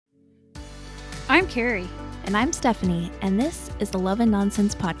I'm Carrie. And I'm Stephanie, and this is the Love and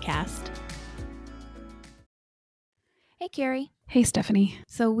Nonsense podcast. Hey, Carrie. Hey, Stephanie.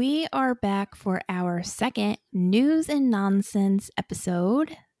 So we are back for our second News and Nonsense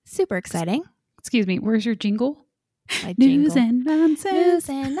episode. Super exciting. Excuse me, where's your jingle? My News jingle. and Nonsense. News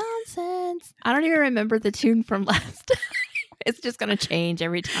and Nonsense. I don't even remember the tune from last time. It's just going to change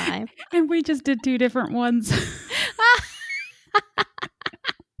every time. And we just did two different ones.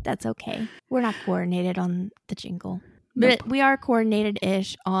 That's okay. We're not coordinated on the jingle. But we are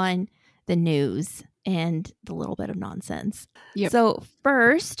coordinated-ish on the news and the little bit of nonsense. Yep. So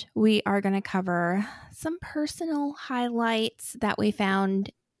first, we are going to cover some personal highlights that we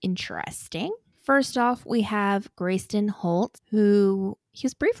found interesting. First off, we have Grayston Holt, who he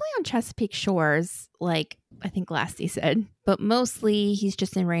was briefly on Chesapeake Shores, like I think last he said, but mostly he's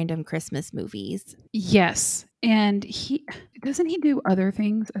just in random Christmas movies. Yes. And doesn't he do other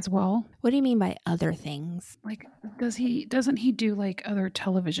things as well? What do you mean by other things? Like, doesn't he do like other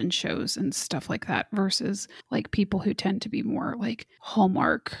television shows and stuff like that versus like people who tend to be more like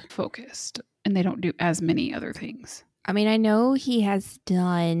Hallmark focused and they don't do as many other things? I mean, I know he has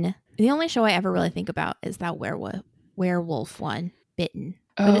done, the only show I ever really think about is that werewolf one, Bitten.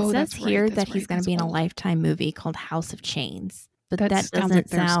 But it says here that he's going to be in a Lifetime movie called House of Chains. But that doesn't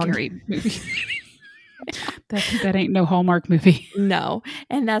sound scary movie. That ain't no Hallmark movie. No,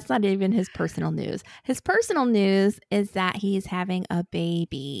 and that's not even his personal news. His personal news is that he's having a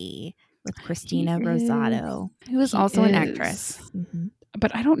baby with Christina Rosado, who is also an actress. Mm-hmm.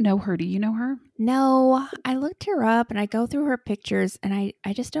 But I don't know her. Do you know her? No, I looked her up and I go through her pictures and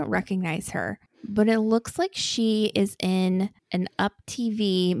I just don't recognize her. But it looks like she is in an Up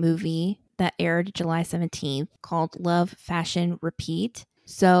TV movie that aired July 17th called Love, Fashion, Repeat.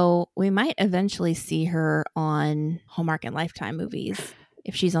 So we might eventually see her on Hallmark and Lifetime movies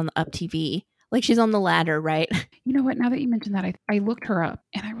if she's on the Up TV. Like she's on the ladder, right? You know what? Now that you mentioned that, I looked her up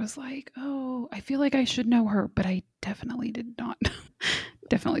and I was like, oh, I feel like I should know her, but I definitely did not.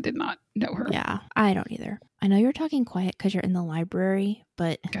 Definitely did not know her. Yeah, I don't either. I know you're talking quiet because you're in the library,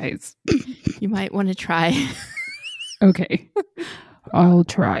 but guys, you might want to try. Okay. I'll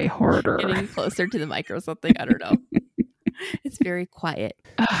try harder. Getting closer to the mic or something. I don't know. It's very quiet.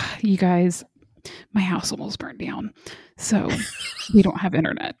 You guys, my house almost burned down. So we don't have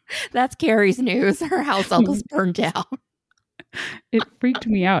internet. That's Carrie's news. Her house almost burned down. It freaked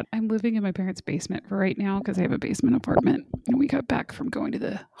me out. I'm living in my parents' basement for right now because I have a basement apartment. And we got back from going to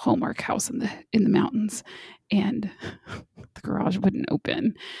the Hallmark house in the mountains. And the garage wouldn't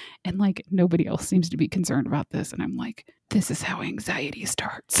open. And like nobody else seems to be concerned about this. And I'm like, this is how anxiety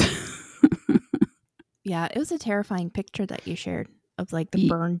starts. Yeah, it was a terrifying picture that you shared of like the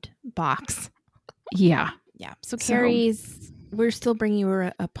burned box. Yeah. Yeah. So Carrie's, we're still bringing you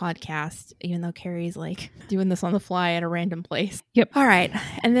a podcast, even though Carrie's like doing this on the fly at a random place. Yep. All right.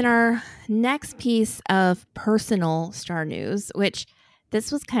 And then our next piece of personal star news, which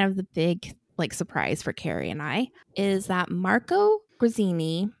this was kind of the big like surprise for Carrie and I, is that Marco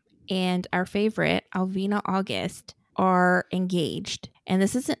Grazzini and our favorite Alvina August are engaged. And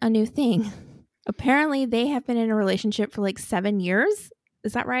this isn't a new thing. Apparently, they have been in a relationship for like 7 years.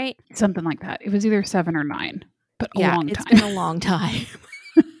 Is that right? Something like that. It was either 7 or 9, but a long time. It's been a long time.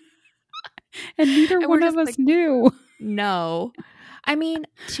 And neither one of us knew. No. I mean,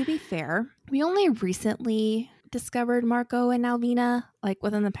 to be fair, we only recently discovered Marco and Alvina, like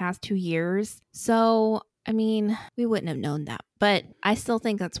within the past 2 years. So, I mean, we wouldn't have known that. But I still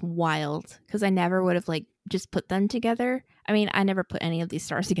think that's wild because I never would have like just put them together. I mean, I never put any of these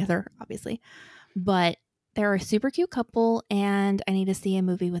stars together, obviously. But they're a super cute couple, and I need to see a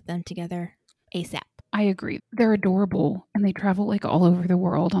movie with them together ASAP. I agree. They're adorable, and they travel like all over the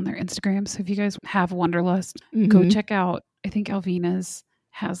world on their Instagram. So if you guys have Wanderlust, go check out. I think Alvina's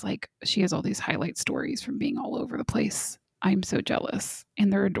she has all these highlight stories from being all over the place. I'm so jealous.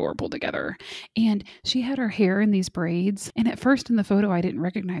 And they're adorable together. And she had her hair in these braids. And at first in the photo, I didn't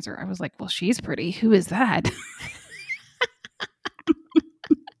recognize her. I was like, well, she's pretty. Who is that?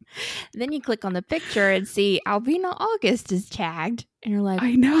 Then you click on the picture and see Alvina August is tagged. And you're like,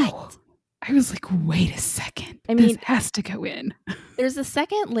 I know. What? I was like, wait a second. I mean, this has to go in. There's a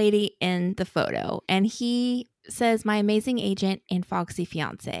second lady in the photo, and he says, my amazing agent and foxy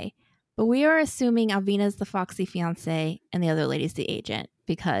fiance. But we are assuming Alvina's the foxy fiance and the other lady's the agent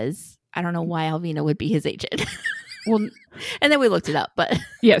because I don't know why Alvina would be his agent. Well, and then we looked it up, but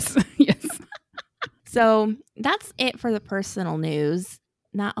yes. So that's it for the personal news.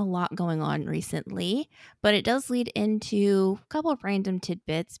 Not a lot going on recently, but it does lead into a couple of random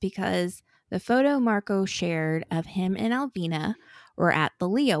tidbits because the photo Marco shared of him and Alvina were at the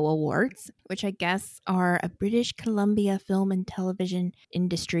Leo Awards, which I guess are a British Columbia Film and Television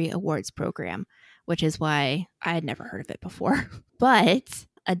Industry Awards program, which is why I had never heard of it before. But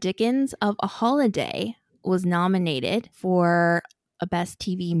A Dickens of a Holiday was nominated for a Best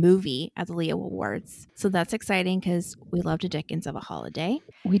TV Movie at the Leo Awards. So that's exciting because we loved A Dickens of a Holiday.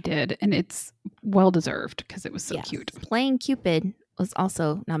 We did, and it's well-deserved because it was so cute. Playing Cupid was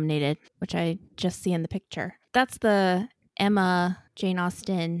also nominated, which I just see in the picture. That's the Emma Jane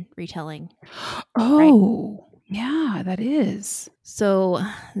Austen retelling. Oh, right? Yeah, that is. So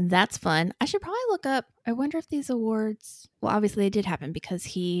that's fun. I should probably look up, I wonder if these awards, well, obviously they did happen because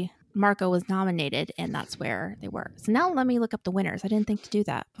Marco was nominated and that's where they were. So now let me look up the winners. I didn't think to do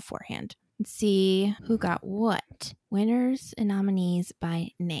that beforehand. Let's see who got what. Winners and nominees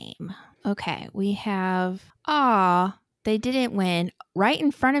by name. Okay, we have, they didn't win. Right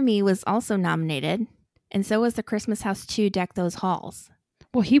in Front of Me was also nominated. And so was The Christmas House 2, Deck Those Halls.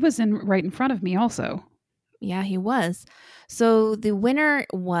 Well, he was right in front of me also. Yeah, he was. So the winner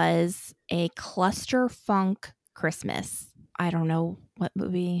was A Cluster Funk Christmas. I don't know what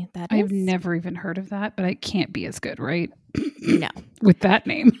movie that is. I've never even heard of that, but it can't be as good, right? No. With that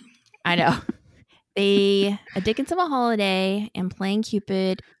name. I know. A Dickens of a Holiday and Playing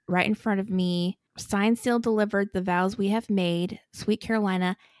Cupid, Right in Front of Me, Signed, Sealed, Delivered, The Vows We Have Made, Sweet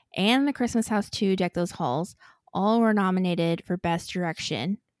Carolina, and The Christmas House 2, Deck Those Halls all were nominated for Best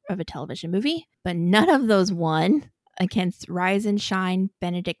Direction of a Television Movie, but none of those won against Rise and Shine,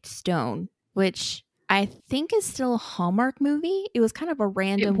 Benedict Stone, which I think is still a Hallmark movie. It was kind of a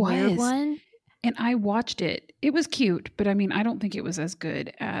random weird one. And I watched it. It was cute, but I mean, I don't think it was as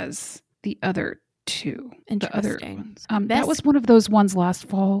good as the other two. The other ones. That was one of those ones last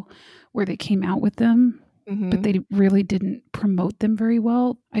fall where they came out with them. But they really didn't promote them very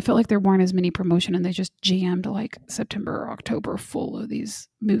well. I felt like there weren't as many promotion and they just jammed like September or October full of these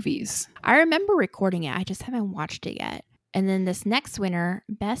movies. I remember recording it. I just haven't watched it yet. And then this next winner,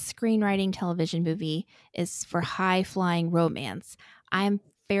 Best Screenwriting Television Movie, is for High Flying Romance. I'm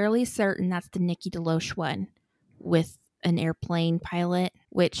fairly certain that's the Nikki DeLoach one with an airplane pilot,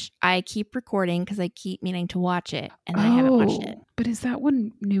 which I keep recording because I keep meaning to watch it and I haven't watched it. But is that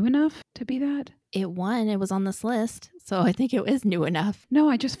one new enough to be that? It won. It was on this list. So I think it is new enough. No,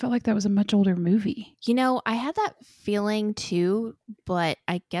 I just felt like that was a much older movie. You know, I had that feeling too, but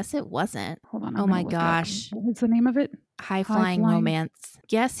I guess it wasn't. Hold on. Oh my gosh. What's the name of it? High Flying Romance.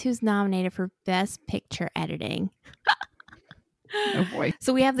 Guess who's nominated for Best Picture Editing? Oh boy.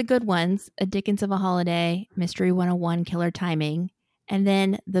 So we have the good ones, A Dickens of a Holiday, Mystery 101, Killer Timing, and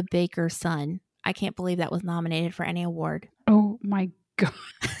then The Baker's Son. I can't believe that was nominated for any award. Oh my God.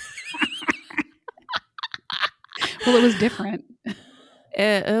 Well, it was different.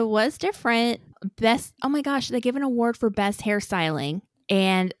 It was different. Oh my gosh, they give an award for Best Hairstyling,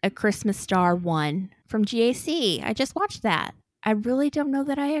 and A Christmas Star won from GAC. I just watched that. I really don't know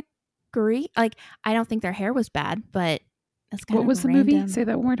that I agree. Like, I don't think their hair was bad, but that's kind of What was the movie? Say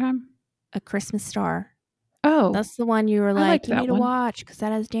that one more time. A Christmas Star. Oh. That's the one you were like, you need to watch because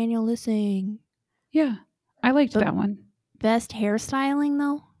that has Daniel Lissing. Yeah, I liked that one. Best hairstyling,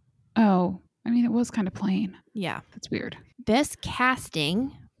 though? Oh, I mean, it was kind of plain. Yeah. That's weird. Best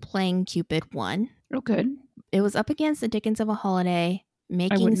casting, Playing Cupid won. Oh, good. It was up against The Dickens of a Holiday,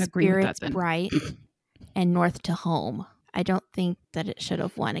 Making Spirits Bright, and North to Home. I don't think that it should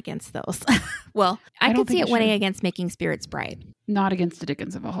have won against those. Well, I could see it winning against Making Spirits Bright. Not against The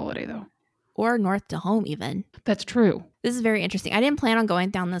Dickens of a Holiday, though. Or North to Home, even. That's true. This is very interesting. I didn't plan on going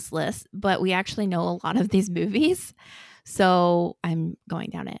down this list, but we actually know a lot of these movies. So I'm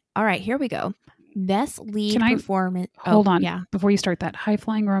going down it. All right, here we go. Best lead performance. Hold on. Yeah. Before you start that, High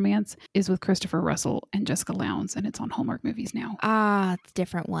Flying Romance is with Christopher Russell and Jessica Lowndes, and it's on Hallmark Movies now. Ah, it's a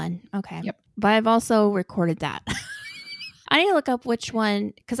different one. Okay. Yep. But I've also recorded that. I need to look up which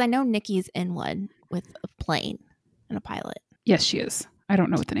one, because I know Nikki's in one with a plane and a pilot. Yes, she is. I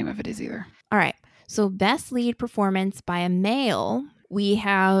don't know what the name of it is either. All right. So best lead performance by a male, we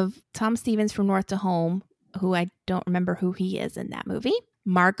have Tom Stevens from North to Home, who I don't remember who he is in that movie.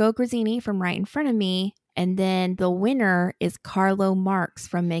 Marco Grazzini from Right in Front of Me. And then the winner is Carlo Marx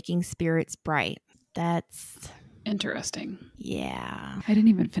from Making Spirits Bright. That's interesting. Yeah. I didn't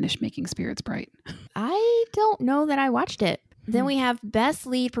even finish Making Spirits Bright. I don't know that I watched it. Then we have best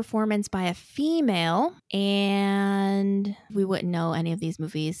lead performance by a female, and we wouldn't know any of these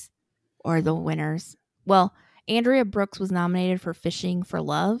movies or the winners. Well, Andrea Brooks was nominated for Fishing for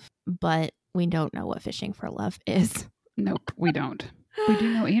Love, but we don't know what Fishing for Love is. Nope, we don't. We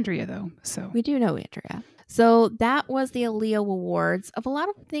do know Andrea, though. So we do know Andrea. So that was the Leo Awards of a lot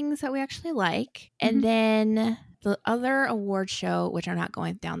of things that we actually like. And then The other award show, which I'm not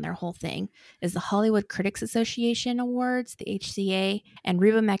going down their whole thing, is the Hollywood Critics Association Awards, the HCA, and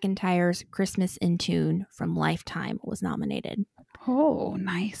Reba McEntire's Christmas in Tune from Lifetime was nominated. Oh,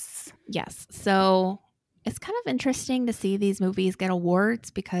 nice. Yes. So it's kind of interesting to see these movies get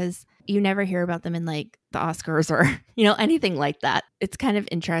awards because you never hear about them in like the Oscars or, anything like that. It's kind of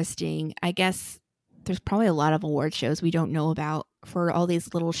interesting. I guess there's probably a lot of award shows we don't know about for all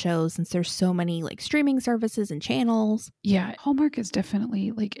these little shows since there's so many like streaming services and channels. Yeah, Hallmark is definitely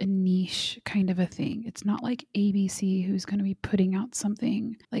like a niche kind of a thing. It's not like ABC who's going to be putting out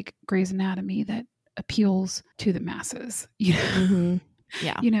something like Grey's Anatomy that appeals to the masses. Mm-hmm.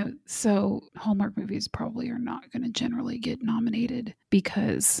 Yeah. So Hallmark movies probably are not going to generally get nominated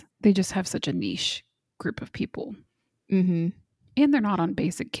because they just have such a niche group of people. Mm-hmm. And they're not on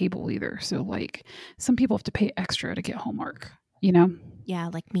basic cable either. So like some people have to pay extra to get Hallmark, Yeah,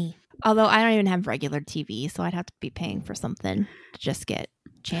 like me. Although I don't even have regular TV, so I'd have to be paying for something to just get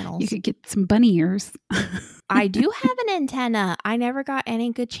channels. You could get some bunny ears. I do have an antenna. I never got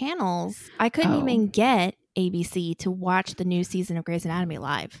any good channels. I couldn't even get ABC to watch the new season of Grey's Anatomy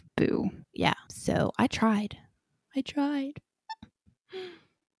live. Boo. Yeah, so I tried.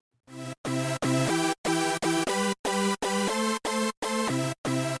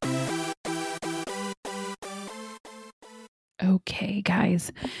 Okay,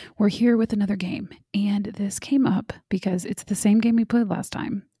 guys, we're here with another game. And this came up because it's the same game we played last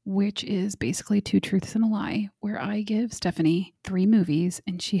time, which is basically 2 truths and a lie, where I give Stephanie 3 movies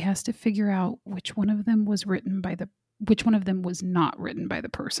and she has to figure out which one of them was not written by the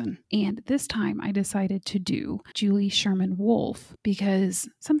person. And this time I decided to do Julie Sherman Wolfe because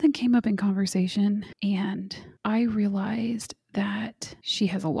something came up in conversation and I realized that she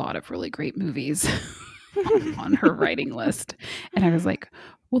has a lot of really great movies on her writing list. And I was like,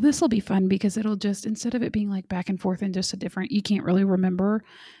 well, this will be fun because it'll just, instead of it being like back and forth and just a different, you can't really remember,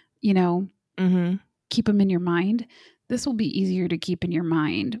 Mm-hmm. keep them in your mind. This will be easier to keep in your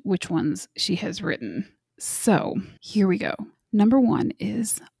mind which ones she has written. So here we go. Number 1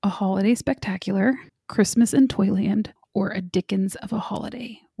 is A Holiday Spectacular, Christmas in Toyland, or A Dickens of a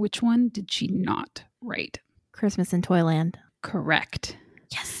Holiday. Which one did she not write? Christmas in Toyland. Correct.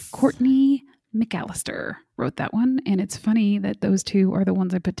 Yes. Courtney McAllister wrote that one. And it's funny that those two are the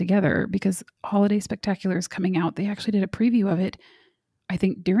ones I put together because Holiday Spectacular is coming out. They actually did a preview of it, I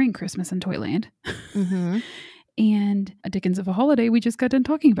think, during Christmas in Toyland. Mm-hmm. And A Dickens of a Holiday we just got done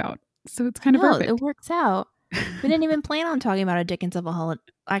talking about. So it's kind of perfect. It works out. We didn't even plan on talking about A Dickens of a Holiday.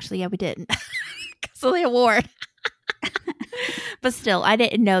 Actually, yeah, we didn't. Because of the award. But still, I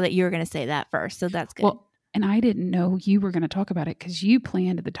didn't know that you were going to say that first. So that's good. Well, and I didn't know you were going to talk about it because you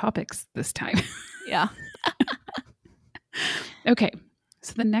planned the topics this time. Yeah. Okay.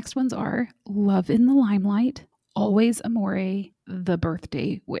 So the next ones are Love in the Limelight, Always Amore, The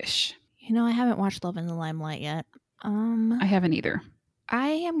Birthday Wish. I haven't watched Love in the Limelight yet. I haven't either. I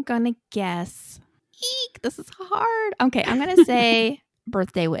am going to guess. Eek, this is hard. Okay, I'm going to say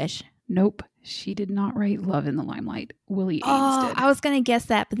Birthday Wish. Nope. She did not write Love in the Limelight. Willie Ames did. I was going to guess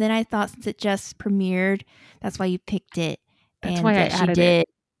that, but then I thought since it just premiered, that's why you picked it. That's why I added it.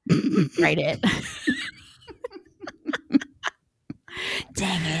 Write it.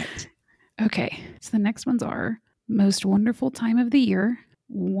 Dang it. Okay. So the next ones are Most Wonderful Time of the Year,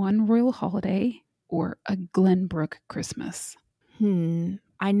 One Royal Holiday, or A Glenbrook Christmas.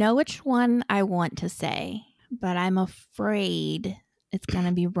 I know which one I want to say, but I'm afraid it's going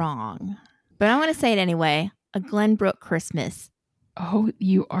to be wrong. But I'm going to say it anyway. A Glenbrook Christmas. Oh,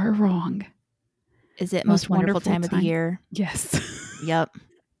 you are wrong. Is it Most Wonderful Time of the Year? Yes. Yep.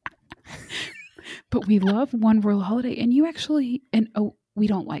 But we love One Royal Holiday. And you actually, we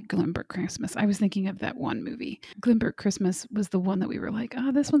don't like Glenbrook Christmas. I was thinking of that one movie. Glenbrook Christmas was the one that we were like,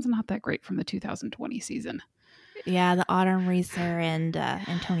 this one's not that great from the 2020 season. Yeah, the Autumn Reeser and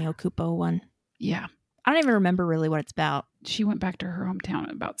Antonio Cupo one. Yeah. I don't even remember really what it's about. She went back to her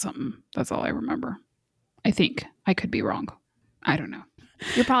hometown about something. That's all I remember. I think. I could be wrong. I don't know.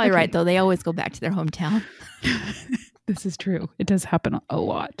 You're probably right, though. They always go back to their hometown. This is true. It does happen a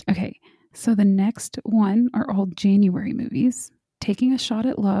lot. Okay. So the next one are all January movies. Taking a Shot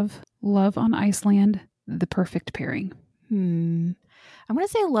at Love, Love on Iceland, The Perfect Pairing. I'm going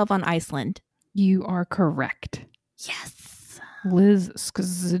to say Love on Iceland. You are correct. Yes. Liz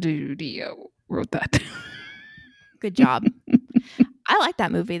Scastudio wrote that. Good job. I like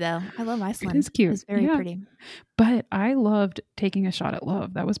that movie, though. I love Iceland. It is cute. It's very pretty. But I loved Taking a Shot at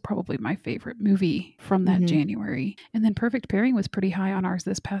Love. That was probably my favorite movie from that January. And then Perfect Pairing was pretty high on ours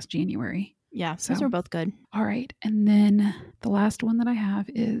this past January. Yeah, those were both good. All right. And then the last one that I have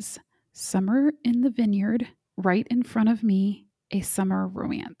is Summer in the Vineyard, Right in Front of Me, A Summer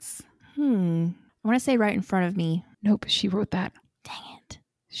Romance. I want to say Right in Front of Me. Nope, she wrote that. Dang it.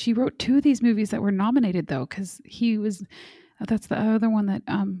 She wrote 2 of these movies that were nominated, though, because that's the other one that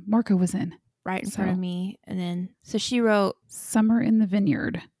Marco was in. Right in Front of Me. And then, so she wrote Summer in the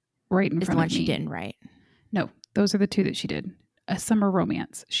Vineyard, Right in Front of Me. Is the one she didn't write. No, those are the 2 that she did. A Summer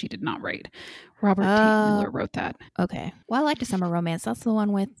Romance, she did not write. Robert Tate Miller wrote that. Okay. Well, I liked A Summer Romance. That's the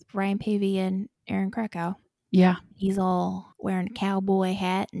one with Ryan Pavey and Aaron Krakow. Yeah. He's all wearing a cowboy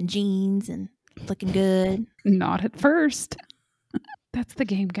hat and jeans and looking good. Not at first. That's the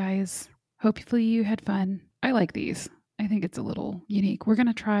game, guys. Hopefully you had fun. I like these. I think it's a little unique. We're going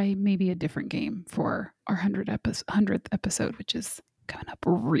to try maybe a different game for our 100th episode, which is coming up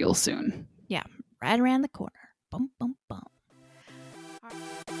real soon. Yeah, right around the corner. Bum, bum, bum.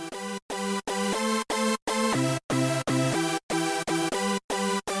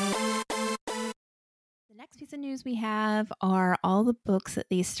 The next piece of news we have are all the books that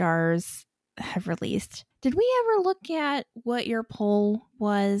these stars have released. Did we ever look at what your poll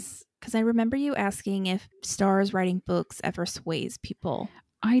was? Because I remember you asking if stars writing books ever sways people.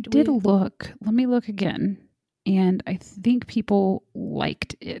 I did look. Let me look again. And I think people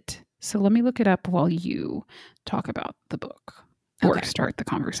liked it. So let me look it up while you talk about the book or start the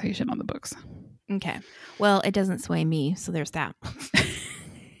conversation on the books. Okay. Well, it doesn't sway me, so there's that.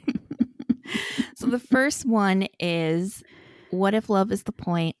 So the first one is What If Love is the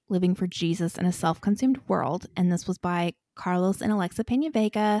Point? Living for Jesus in a Self-Consumed World. And this was by Carlos and Alexa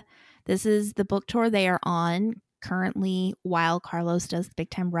Pena-Vega. This is the book tour they are on currently while Carlos does the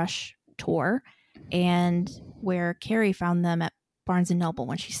Big Time Rush tour, and where Carrie found them at Barnes & Noble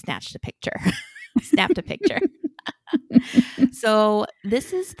when she snapped a picture. So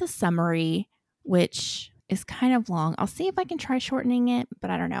this is the summary, which is kind of long. I'll see if I can try shortening it, but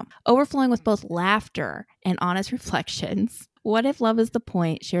I don't know. Overflowing with both laughter and honest reflections, What If Love is the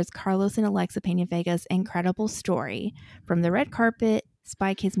Point shares Carlos and Alexa Pena-Vega's incredible story from the red carpet,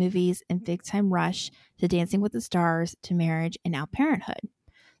 Spy Kids movies, and Big Time Rush to Dancing with the Stars to marriage and now parenthood.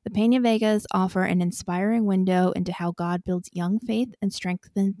 The Pena-Vegas offer an inspiring window into how God builds young faith and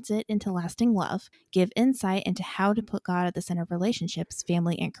strengthens it into lasting love, give insight into how to put God at the center of relationships,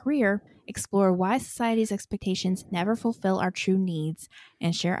 family, and career, explore why society's expectations never fulfill our true needs,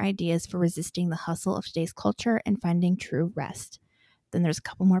 and share ideas for resisting the hustle of today's culture and finding true rest. Then there's a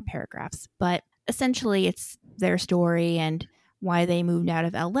couple more paragraphs, but essentially it's their story and why they moved out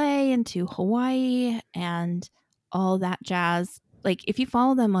of LA into Hawaii and all that jazz. Like, if you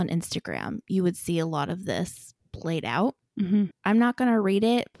follow them on Instagram, you would see a lot of this played out. Mm-hmm. I'm not going to read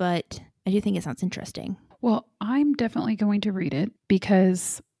it, but I do think it sounds interesting. Well, I'm definitely going to read it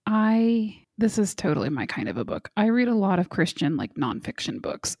because this is totally my kind of a book. I read a lot of Christian, like, nonfiction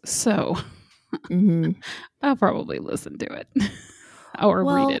books. So I'll probably listen to it or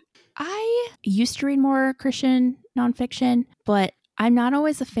read it. I used to read more Christian nonfiction, but I'm not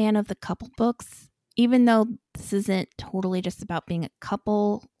always a fan of the couple books. Even though this isn't totally just about being a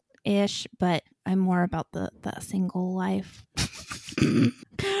couple-ish, but I'm more about the single life.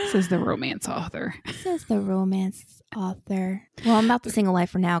 Says the romance author. Well, I'm about the single life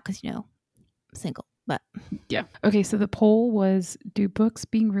for now because, I'm single, but... Yeah. Okay, so the poll was, do books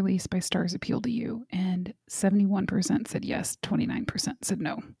being released by stars appeal to you? And 71% said yes, 29% said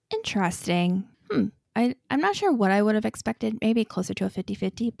no. Interesting. I'm not sure what I would have expected, maybe closer to a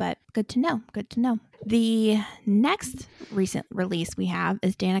 50-50, but good to know. The next recent release we have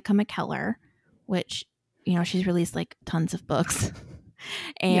is Danica McKellar, which, she's released like tons of books.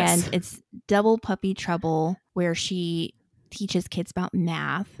 And It's Double Puppy Trouble, where she teaches kids about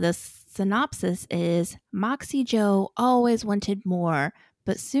math. The synopsis is, Moxie Joe always wanted more,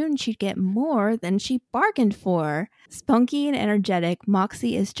 but soon she'd get more than she bargained for. Spunky and energetic,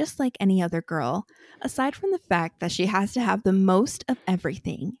 Moxie is just like any other girl. Aside from the fact that she has to have the most of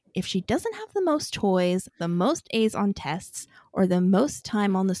everything, if she doesn't have the most toys, the most A's on tests, or the most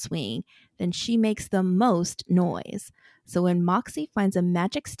time on the swing, then she makes the most noise. So when Moxie finds a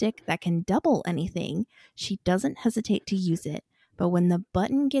magic stick that can double anything, she doesn't hesitate to use it. But when the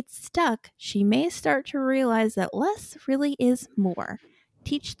button gets stuck, she may start to realize that less really is more.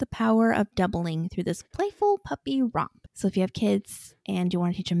 Teach the power of doubling through this playful puppy romp. So if you have kids and you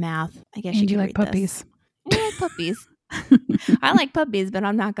want to teach them math, I guess you can like puppies. You like puppies. I like puppies, but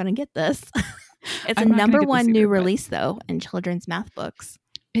I'm not going to get this. It's a number one new release, though, in children's math books.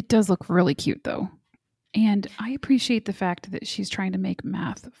 It does look really cute, though. And I appreciate the fact that she's trying to make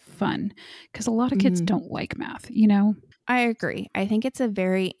math fun, because a lot of kids don't like math, I agree. I think it's a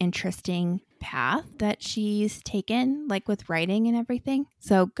very interesting path that she's taken, like with writing and everything.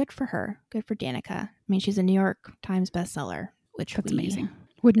 So good for her. Good for Danica mean, she's a New York Times bestseller, which That's amazing.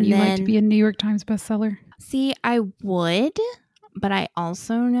 Wouldn't you like to be a New York Times bestseller? See, I would, but I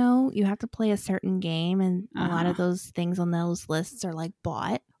also know you have to play a certain game, and a lot of those things on those lists are like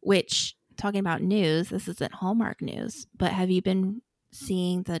bought, which, talking about news, this isn't Hallmark news, but have you been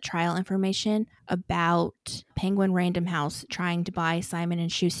seeing the trial information about Penguin Random House trying to buy Simon &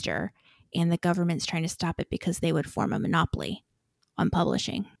 Schuster, and the government's trying to stop it because they would form a monopoly on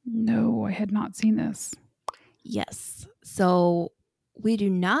publishing? No, I had not seen this. Yes. So we do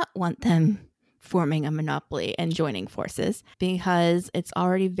not want them forming a monopoly and joining forces because it's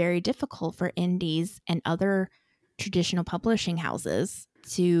already very difficult for indies and other traditional publishing houses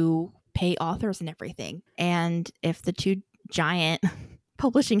to pay authors and everything. And if the two giant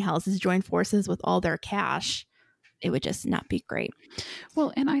publishing houses join forces with all their cash, it would just not be great.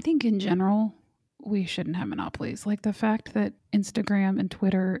 Well, and I think in general, we shouldn't have monopolies. Like the fact that Instagram and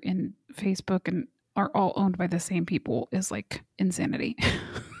Twitter and Facebook and are all owned by the same people is like insanity.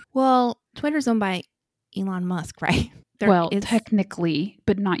 Well, Twitter's owned by Elon Musk, right? Technically,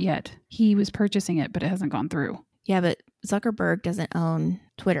 but not yet. He was purchasing it, but it hasn't gone through. Yeah, but Zuckerberg doesn't own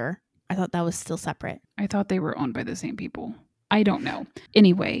Twitter. I thought that was still separate. I thought they were owned by the same people. I don't know.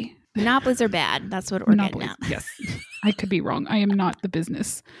 Anyway. Monopolies are bad. That's what we're getting at. Yes. I could be wrong. I am not the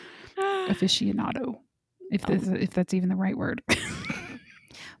business aficionado, if that's even the right word.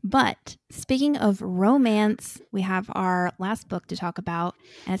 But speaking of romance, we have our last book to talk about,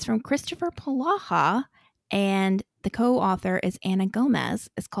 and it's from Christopher Polaha, and the co-author is Anna Gomez.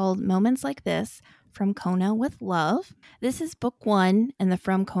 It's called Moments Like This, From Kona with Love. This is book 1 in the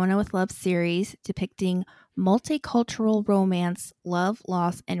From Kona with Love series, depicting multicultural romance, love,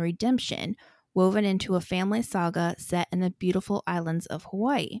 loss, and redemption, woven into a family saga set in the beautiful islands of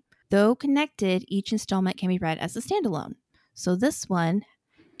Hawaii. Though connected, each installment can be read as a standalone. So this one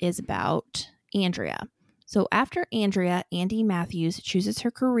is about Andrea. So after Andrea, Andy Matthews chooses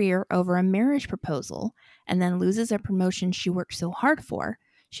her career over a marriage proposal and then loses a promotion she worked so hard for,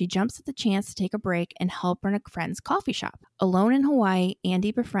 she jumps at the chance to take a break and help run a friend's coffee shop. Alone in Hawaii,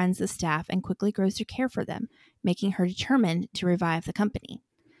 Andy befriends the staff and quickly grows to care for them, making her determined to revive the company.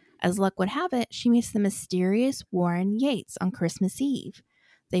 As luck would have it, she meets the mysterious Warren Yates on Christmas Eve.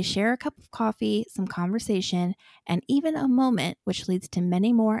 They share a cup of coffee, some conversation, and even a moment, which leads to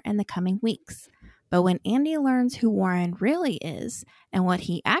many more in the coming weeks. But when Andy learns who Warren really is and what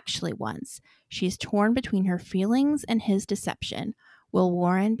he actually wants, she's torn between her feelings and his deception. Will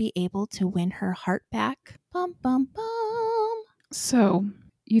Warren be able to win her heart back? Bum, bum, bum. So,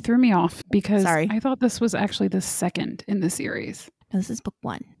 you threw me off because Sorry. I thought this was actually the second in the series. No, this is book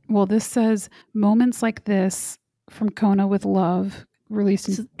 1. Well, this says Moments Like This, From Kona with Love, released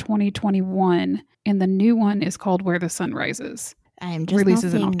in 2021, and the new one is called Where the Sun Rises. I am just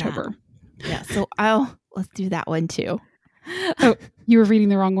releases in October. That. Yeah, so let's do that one too. Oh, you were reading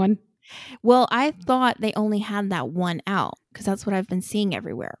the wrong one? Well, I thought they only had that one out because that's what I've been seeing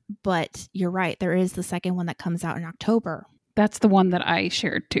everywhere. But you're right. There is the second one that comes out in October. That's the one that I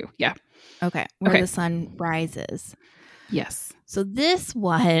shared too. Yeah. Okay. Where the Sun Rises. Yes. So this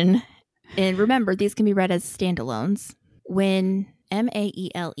one, and remember, these can be read as standalones. When Maele,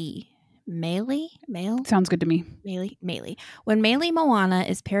 Male? Sounds good to me. Maile. When Maile Moana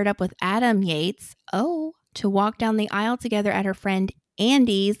is paired up with Adam Yates, to walk down the aisle together at her friend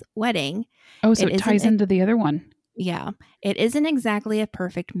Andy's wedding. Oh, so it ties into the other one. Yeah. It isn't exactly a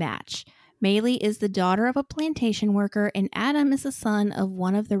perfect match. Maile is the daughter of a plantation worker, and Adam is the son of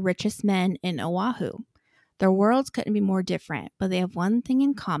one of the richest men in Oahu. Their worlds couldn't be more different, but they have one thing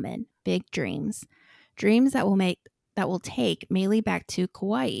in common: big dreams. Dreams that will take Maile back to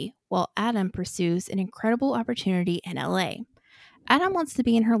Kauai, while Adam pursues an incredible opportunity in LA. Adam wants to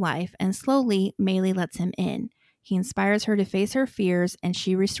be in her life, and slowly Maile lets him in. He inspires her to face her fears, and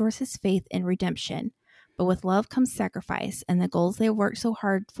she restores his faith in redemption. But with love comes sacrifice, and the goals they've worked so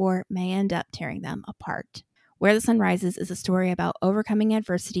hard for may end up tearing them apart. Where the Sun Rises is a story about overcoming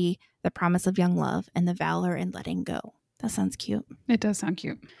adversity, the promise of young love, and the valor in letting go. That sounds cute. It does sound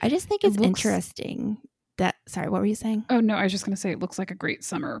cute. I just think it's interesting that... Sorry, what were you saying? Oh, no, I was just going to say it looks like a great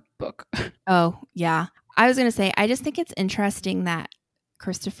summer book. Oh, yeah. I was going to say, I just think it's interesting that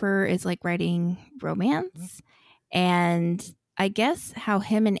Christopher is like writing romance. And I guess how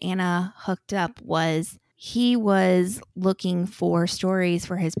him and Anna hooked up was he was looking for stories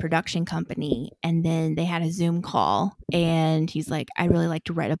for his production company, and then they had a Zoom call, and he's like, I'd really like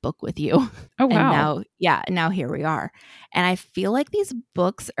to write a book with you. Oh, wow. And now here we are. And I feel like these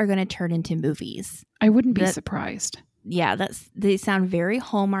books are going to turn into movies. I wouldn't be surprised. Yeah, they sound very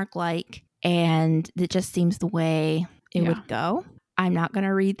Hallmark-like, and it just seems the way it would go. I'm not going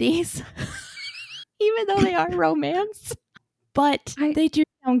to read these. even though they are romance. But they do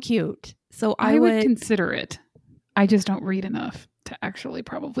sound cute. So I would consider it. I just don't read enough to actually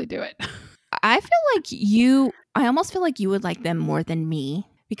probably do it. I almost feel like you would like them more than me,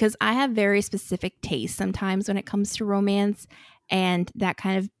 because I have very specific tastes sometimes when it comes to romance, and that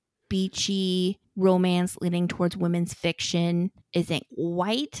kind of beachy romance leaning towards women's fiction isn't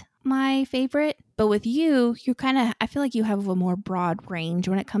quite my favorite. But with you I feel like you have a more broad range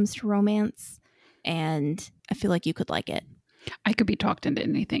when it comes to romance, and I feel like you could like it. I could be talked into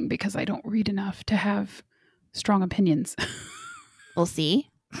anything because I don't read enough to have strong opinions. We'll see.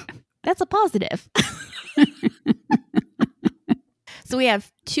 That's a positive. So we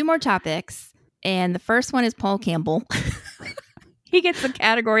have 2 more topics, and the first one is Paul Campbell. He gets a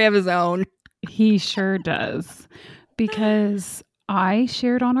category of his own. He sure does. Because I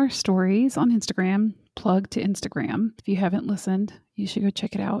shared on our stories on Instagram, plug to Instagram. If you haven't listened, you should go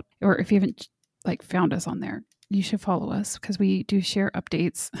check it out. Or if you haven't found us on there, you should follow us because we do share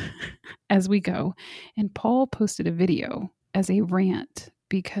updates as we go. And Paul posted a video as a rant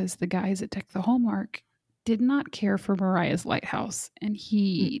because the guys at Deck the Hallmark did not care for Mariah's Lighthouse, and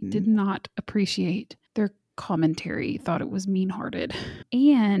he did not appreciate their commentary, thought it was mean-hearted,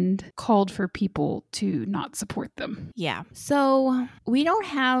 and called for people to not support them. Yeah. So we don't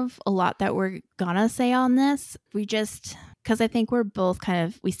have a lot that we're gonna say on this. We just, because I think we're both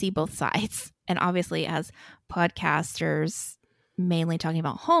we see both sides. And obviously as podcasters, mainly talking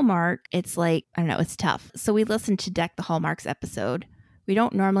about Hallmark, it's like, I don't know, it's tough. So we listened to Deck the Hallmark's episode. We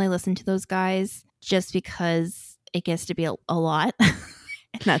don't normally listen to those guys just because it gets to be a lot.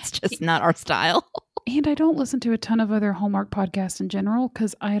 And that's just not our style. And I don't listen to a ton of other Hallmark podcasts in general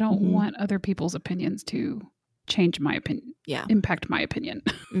because I don't want other people's opinions to change my opinion. Yeah. Impact my opinion.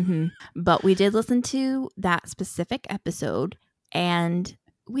 But we did listen to that specific episode, and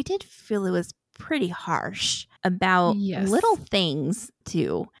we did feel it was pretty harsh about little things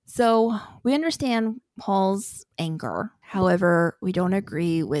too. So we understand Paul's anger. However, we don't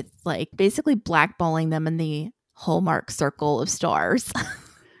agree with basically blackballing them in the Hallmark circle of stars.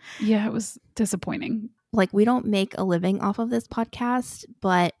 Yeah, it was disappointing. We don't make a living off of this podcast,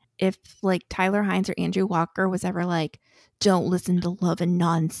 but if Tyler Hines or Andrew Walker was ever don't listen to Love and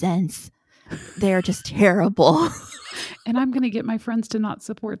Nonsense, they're just terrible. And I'm going to get my friends to not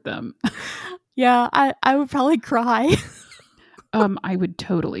support them. Yeah, I would probably cry. I would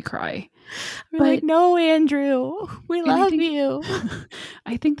totally cry. But no, Andrew, we love you.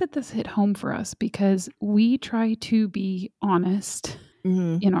 I think that this hit home for us because we try to be honest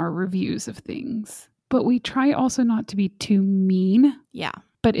in our reviews of things, but we try also not to be too mean. Yeah.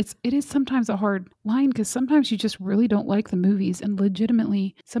 But it is sometimes a hard line because sometimes you just really don't like the movies, and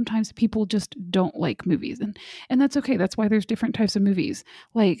legitimately sometimes people just don't like movies, and that's okay. That's why there's different types of movies.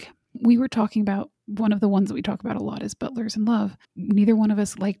 We were talking about, one of the ones that we talk about a lot is Butlers in Love. Neither one of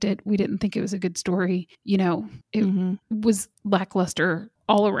us liked it. We didn't think it was a good story. It was lackluster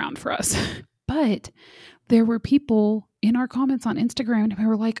all around for us. But there were people in our comments on Instagram who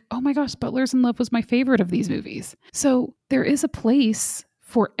were like, oh my gosh, Butlers in Love was my favorite of these movies. So there is a place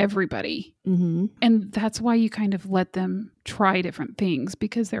for everybody. And that's why you kind of let them try different things,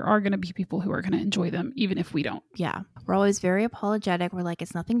 because there are going to be people who are going to enjoy them, even if we don't. Yeah. We're always very apologetic. We're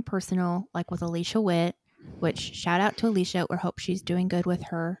it's nothing personal, with Alicia Witt, which shout out to Alicia. We hope she's doing good with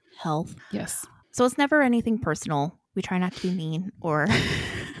her health. Yes. So it's never anything personal. We try not to be mean or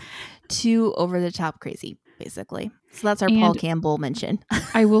too over the top crazy, basically. So that's our Paul Campbell mention.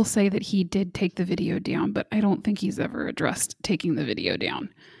 I will say that he did take the video down, but I don't think he's ever addressed taking the video down.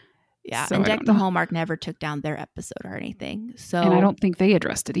 Yeah, so and Deck the Hallmark never took down their episode or anything. And I don't think they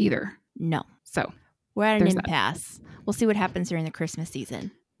addressed it either. No. So we're at an impasse. We'll see what happens during the Christmas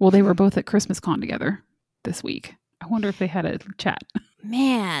season. Well, they were both at Christmas Con together this week. I wonder if they had a chat.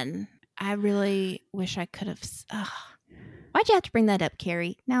 Man, I really wish I could have. Why'd you have to bring that up,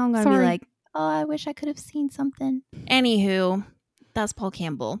 Carrie? Now I'm going to be like, oh, I wish I could have seen something. Anywho, that's Paul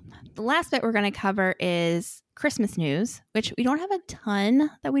Campbell. The last bit we're going to cover is Christmas news, which we don't have a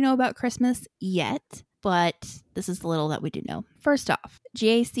ton that we know about Christmas yet, but this is the little that we do know. First off,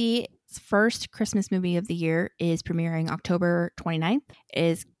 GAC's first Christmas movie of the year is premiering October 29th. It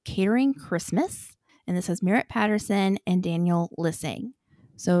is Catering Christmas, and this has Merritt Patterson and Daniel Lissing.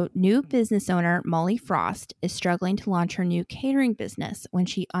 So new business owner Molly Frost is struggling to launch her new catering business when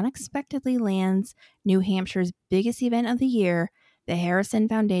she unexpectedly lands New Hampshire's biggest event of the year, the Harrison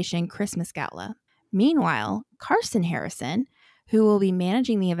Foundation Christmas Gala. Meanwhile, Carson Harrison, who will be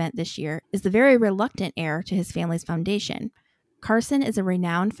managing the event this year, is the very reluctant heir to his family's foundation. Carson is a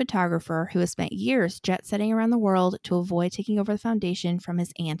renowned photographer who has spent years jet-setting around the world to avoid taking over the foundation from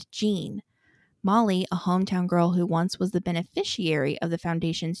his Aunt Jean. Molly, a hometown girl who once was the beneficiary of the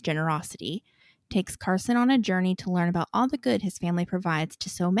foundation's generosity, takes Carson on a journey to learn about all the good his family provides to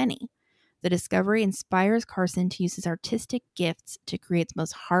so many. The discovery inspires Carson to use his artistic gifts to create the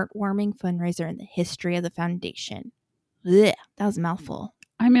most heartwarming fundraiser in the history of the foundation. Blech, that was a mouthful.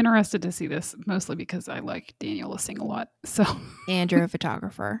 I'm interested to see this, mostly because I like Daniel Lissing a lot. So, and you're a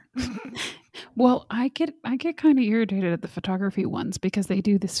photographer. Well, I get kind of irritated at the photography ones because they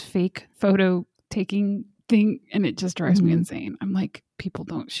do this fake photo taking thing, and it just drives me insane. I'm like, people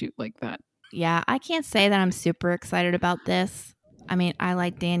don't shoot like that. Yeah, I can't say that I'm super excited about this. I mean, I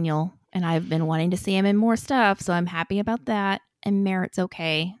like Daniel, and I've been wanting to see him in more stuff, so I'm happy about that. And Merritt's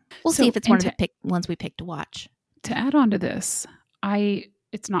okay. We'll see if it's one of the ones we pick to watch. To add on to this,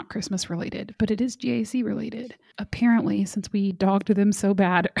 it's not Christmas related, but it is GAC related. Apparently, since we dogged them so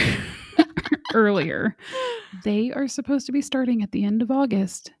bad earlier, they are supposed to be starting at the end of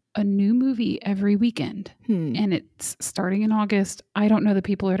August a new movie every weekend. And it's starting in August. I don't know the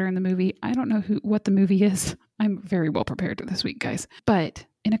people that are in the movie. I don't know what the movie is. I'm very well prepared this week, guys. But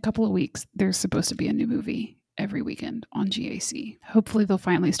in a couple of weeks, there's supposed to be a new movie every weekend on GAC. Hopefully they'll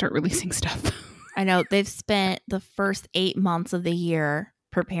finally start releasing stuff. I know they've spent the first 8 months of the year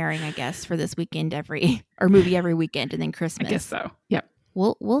preparing, I guess, for this weekend movie every weekend, and then Christmas. I guess so. Yep.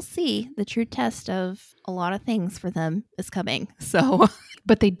 We'll see. The true test of a lot of things for them is coming. So,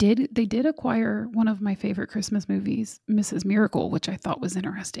 but they did acquire one of my favorite Christmas movies, Mrs. Miracle, which I thought was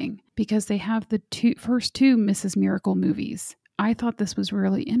interesting because they have the first two Mrs. Miracle movies. I thought this was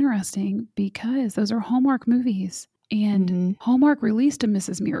really interesting because those are Hallmark movies. And Hallmark released a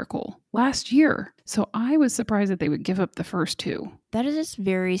Mrs. Miracle last year. So I was surprised that they would give up the first two. That is just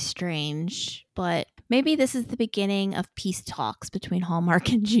very strange. But maybe this is the beginning of peace talks between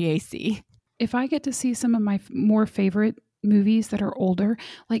Hallmark and GAC. If I get to see some of my more favorite movies that are older,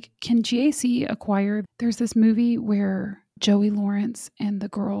 like can GAC acquire, there's this movie where Joey Lawrence and the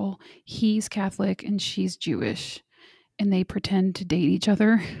girl, he's Catholic and she's Jewish, and they pretend to date each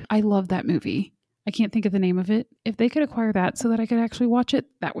other. I love that movie. I can't think of the name of it. If they could acquire that so that I could actually watch it,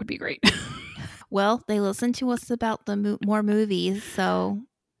 that would be great. Well, they listen to us about the more movies, so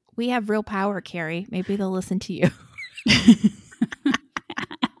we have real power, Carrie. Maybe they'll listen to you.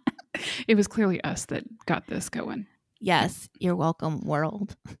 It was clearly us that got this going. Yes, you're welcome,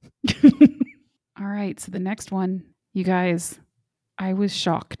 world. All right, so the next one, you guys, I was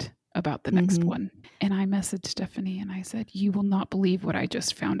shocked about the next one. And I messaged Stephanie and I said, you will not believe what I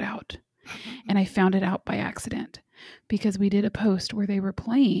just found out. And I found it out by accident because we did a post where they were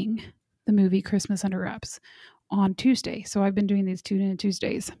playing the movie Christmas Under Wraps on Tuesday. So I've been doing these Tune-In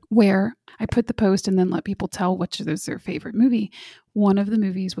Tuesdays where I put the post and then let people tell which is their favorite movie. One of the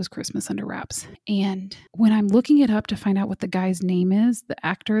movies was Christmas Under Wraps. And when I'm looking it up to find out what the guy's name is, the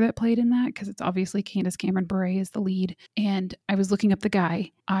actor that played in that, because it's obviously Candace Cameron Bure is the lead. And I was looking up the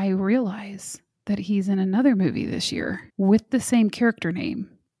guy. I realize that he's in another movie this year with the same character name,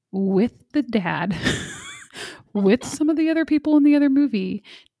 with the dad, with some of the other people in the other movie.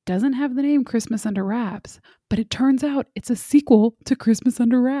 Doesn't have the name Christmas Under Wraps, but it turns out it's a sequel to Christmas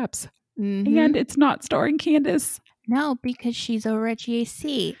Under Wraps. And it's not starring Candace. No, because she's over at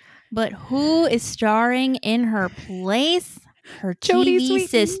GAC. But who is starring in her place? Her TV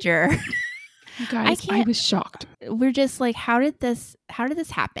sister. You guys, I was shocked. We're just like, how did this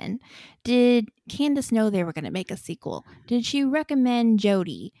happen? Did Candace know they were going to make a sequel? Did she recommend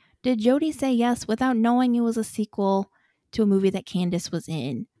Jodie? Did Jodie say yes without knowing it was a sequel to a movie that Candace was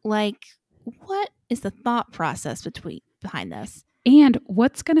in? Like, what is the thought process behind this? And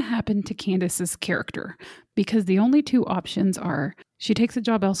what's going to happen to Candace's character? Because the only two options are she takes a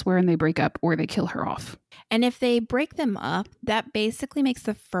job elsewhere and they break up, or they kill her off. And if they break them up, that basically makes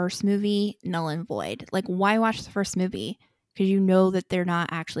the first movie null and void. Like, why watch the first movie? Because you know that they're not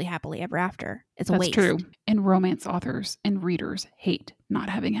actually happily ever after. It's a waste. That's true. And romance authors and readers hate not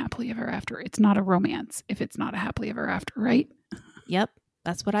having happily ever after. It's not a romance if it's not a happily ever after, right? Yep.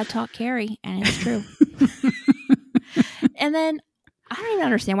 That's what I taught Carrie, and it's true. And then I don't even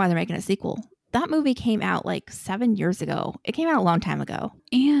understand why they're making a sequel. That movie came out like 7 years ago. It came out a long time ago.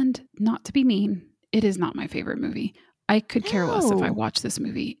 And not to be mean, it is not my favorite movie. I could care less if I watch this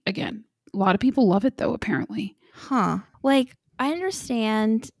movie again. A lot of people love it, though, apparently. Huh. Like, I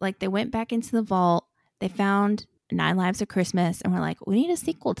understand, like, they went back into the vault. They found 9 Lives of Christmas, and we're like, we need a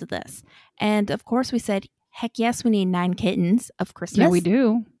sequel to this. And, of course, we said, heck yes, we need 9 Kittens of Christmas. Yeah, we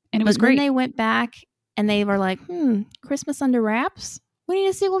do. And it was great. Then they went back, and they were like, Christmas Under Wraps? We need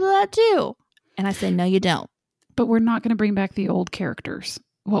a sequel to that, too. And I said, no, you don't. But we're not going to bring back the old characters.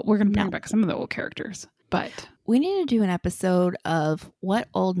 Well, we're going to bring back some of the old characters. But We need to do an episode of what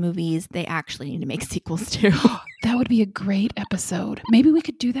old movies they actually need to make sequels to. That would be a great episode. Maybe we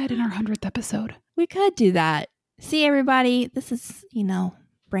could do that in our 100th episode. We could do that. See, everybody, this is,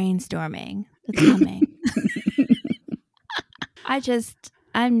 brainstorming. It's coming.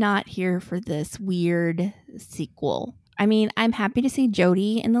 I'm not here for this weird sequel. I mean, I'm happy to see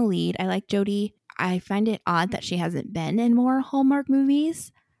Jodie in the lead. I like Jodie. I find it odd that she hasn't been in more Hallmark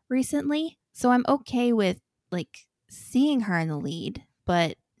movies recently. So I'm okay with seeing her in the lead,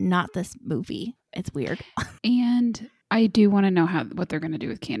 but not this movie. It's weird. And I do want to know what they're going to do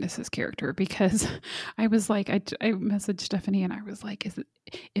with Candace's character, because I was like, I messaged Stephanie and I was like,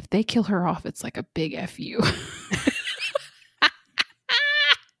 if they kill her off, it's like a big F you.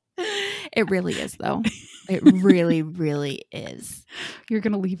 It really is, though. It really, really is. You're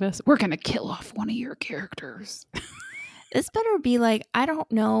going to leave us? We're going to kill off one of your characters. This better be I don't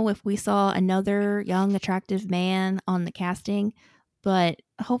know if we saw another young, attractive man on the casting, but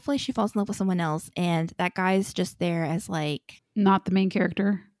hopefully she falls in love with someone else and that guy's just there as not the main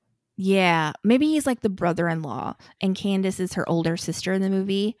character. Yeah. Maybe he's the brother-in-law and Candace is her older sister in the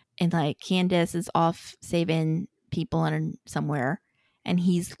movie. And Candace is off saving people in somewhere and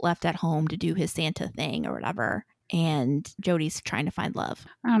he's left at home to do his Santa thing or whatever. And Jodie's trying to find love.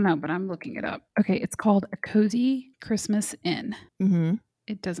 I don't know, but I'm looking it up. Okay, it's called A Cozy Christmas Inn. Mm-hmm.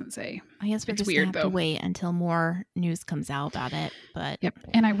 It doesn't say. I guess we're just going to have to wait until more news comes out about it. But yep.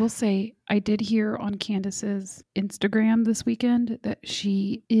 And I will say, I did hear on Candace's Instagram this weekend that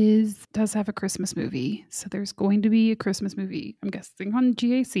she does have a Christmas movie. So there's going to be a Christmas movie, I'm guessing on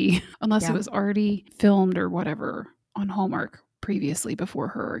GAC, unless it was already filmed or whatever on Hallmark previously before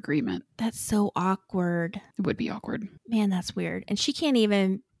her agreement. That's so awkward. It would be awkward. Man, that's weird. And she can't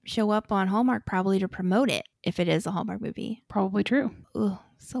even show up on Hallmark probably to promote it if it is a Hallmark movie. Probably true. Ugh,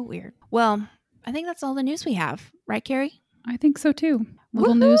 so weird. Well, I think that's all the news we have. Right, Carrie? I think so too.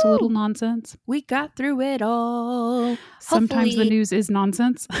 Little news, a little nonsense. We got through it all. Sometimes the news is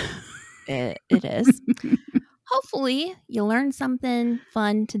nonsense. It is. Hopefully you learned something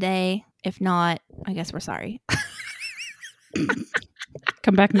fun today. If not, I guess we're sorry.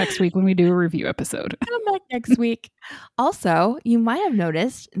 Come back next week when we do a review episode. Come back next week. Also, you might have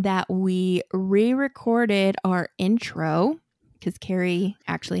noticed that we re-recorded our intro because Carrie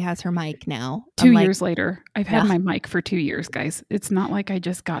actually has her mic now. 2 years later. I've had my mic for 2 years, guys. It's not like I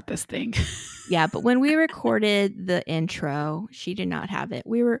just got this thing. Yeah, but when we recorded the intro, she did not have it.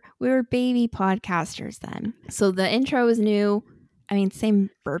 We were baby podcasters then. So the intro is new. I mean,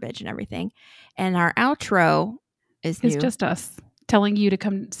 same verbiage and everything. And our outro is new. It's just us telling you to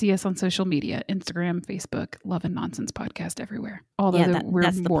come see us on social media, Instagram, Facebook, Love and Nonsense Podcast everywhere. Although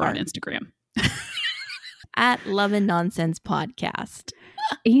we're more on Instagram. At Love and Nonsense Podcast.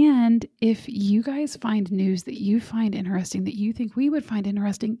 And if you guys find news that you find interesting, that you think we would find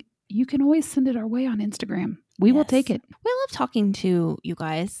interesting, you can always send it our way on Instagram. We will take it. We love talking to you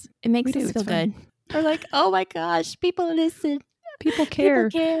guys. It makes us feel good. We're like, oh my gosh, people listen. People care.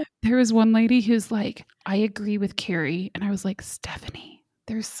 There was one lady who's like, I agree with Carrie. And I was like, Stephanie,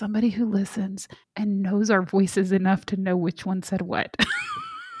 there's somebody who listens and knows our voices enough to know which one said what.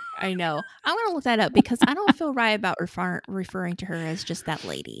 I know. I'm going to look that up because I don't feel right about referring to her as just that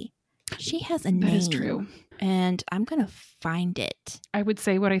lady. She has a name. That is true. And I'm going to find it. I would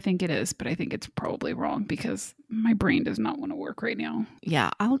say what I think it is, but I think it's probably wrong because my brain does not want to work right now. Yeah,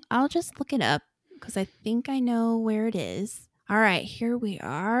 I'll just look it up because I think I know where it is. All right, here we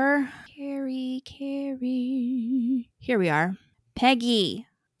are. Carrie. Here we are. Peggy.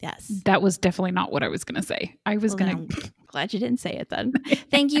 Yes. That was definitely not what I was going to say. I was going to... Glad you didn't say it then.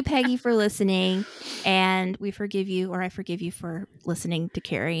 Thank you, Peggy, for listening. And we forgive you, or I forgive you for listening to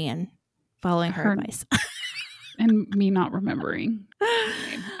Carrie and following her advice. And me not remembering.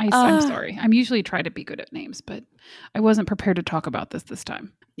 I'm sorry. I'm usually try to be good at names, but I wasn't prepared to talk about this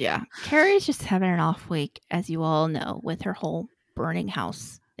time. Yeah. Carrie's just having an off week, as you all know, with her whole burning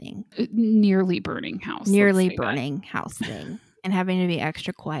house thing. Nearly burning house. Thing. And having to be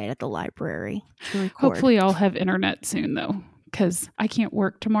extra quiet at the library to record. Hopefully I'll have internet soon, though, because I can't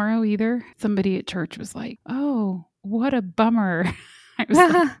work tomorrow either. Somebody at church was like, oh, what a bummer. I was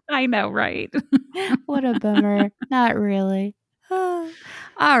like, I know, right? What a bummer. Not really. All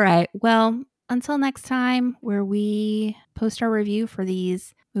right. Well, until next time, where we post our review for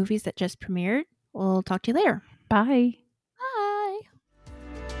these movies that just premiered, we'll talk to you later. Bye.